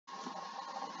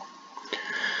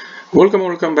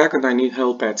Welcome back, and I need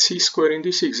help at c-square. In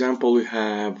this example we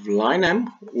have line m,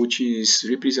 which is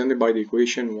represented by the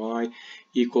equation y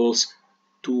equals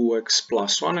 2x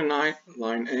plus 1, and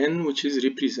line n, which is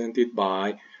represented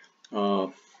by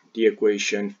the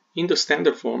equation in the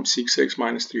standard form 6x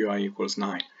minus 3y equals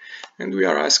 9. And we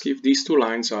are asked if these two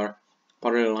lines are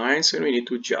parallel lines, and we need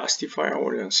to justify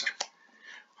our answer.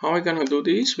 How are we going to do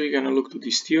this? We're going to look to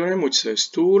this theorem which says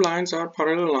two lines are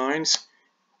parallel lines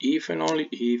if and only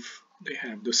if they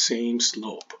have the same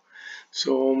slope.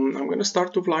 So I'm going to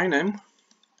start with line m,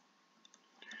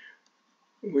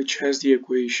 which has the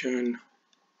equation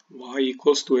y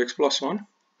equals 2x plus 1,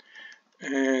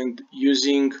 and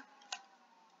using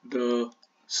the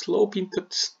slope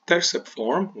intercept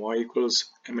form y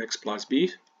equals mx plus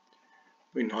b,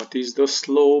 we notice the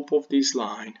slope of this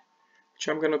line, which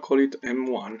I'm going to call it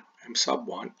m1, m sub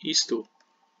 1, is to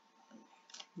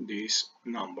this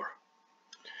number.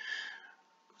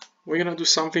 We're going to do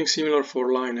something similar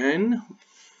for line n.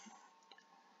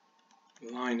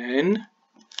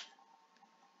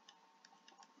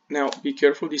 Now be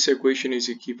careful, this equation is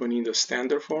given in the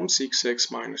standard form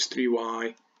 6x minus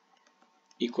 3y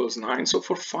equals 9. So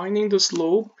for finding the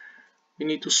slope we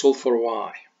need to solve for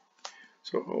y.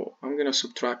 So I'm going to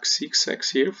subtract 6x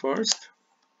here first,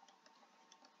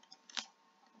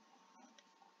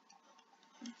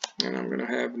 and I'm going to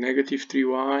have negative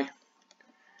 3y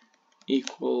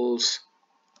equals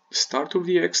start of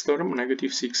the x term,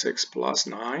 negative 6x plus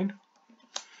 9,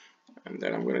 and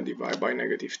then I'm going to divide by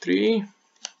negative 3,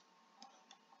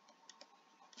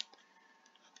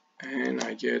 and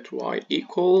I get y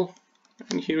equal,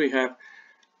 and here we have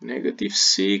negative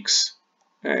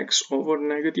 6x over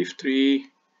negative 3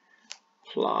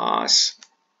 plus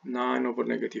 9 over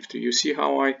negative 3. You see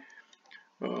how I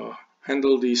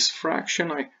handle this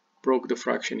fraction? I broke the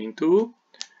fraction in two,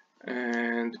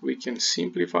 and we can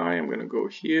simplify. I'm going to go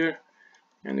here,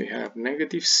 and we have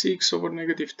negative 6 over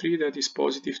negative 3, that is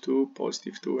positive 2,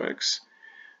 positive 2x,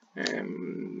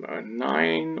 and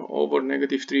 9 over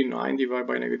negative 3, 9 divided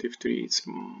by negative 3, it's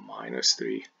minus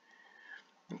 3.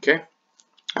 Okay,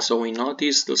 so we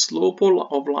notice the slope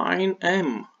of line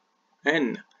n,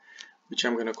 which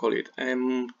I'm going to call it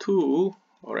m2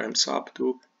 or m sub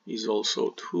 2, is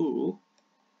also 2.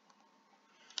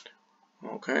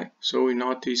 Okay, so we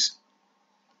notice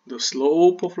the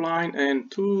slope of line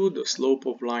n2, the slope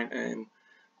of line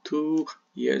m2.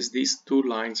 Yes, these two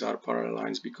lines are parallel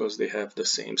lines because they have the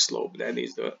same slope. That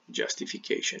is the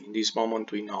justification. In this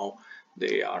moment we know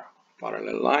they are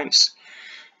parallel lines.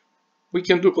 We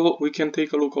can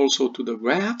take a look also to the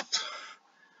graph.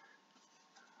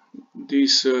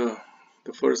 This the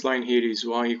first line here is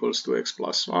y equals 2x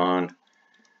plus 1,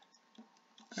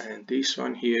 and this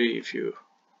one here, if you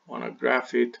want to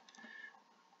graph it,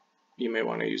 you may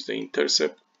want to use the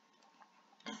intercept.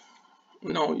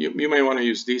 No, you may want to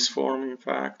use this form, in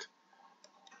fact,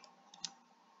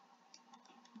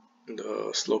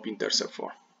 the slope intercept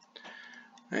form.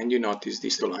 And you notice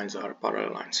these two lines are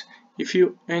parallel lines. If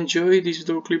you enjoyed this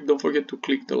video clip, don't forget to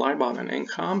click the like button and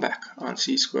come back on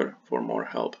C-Square for more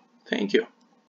help. Thank you.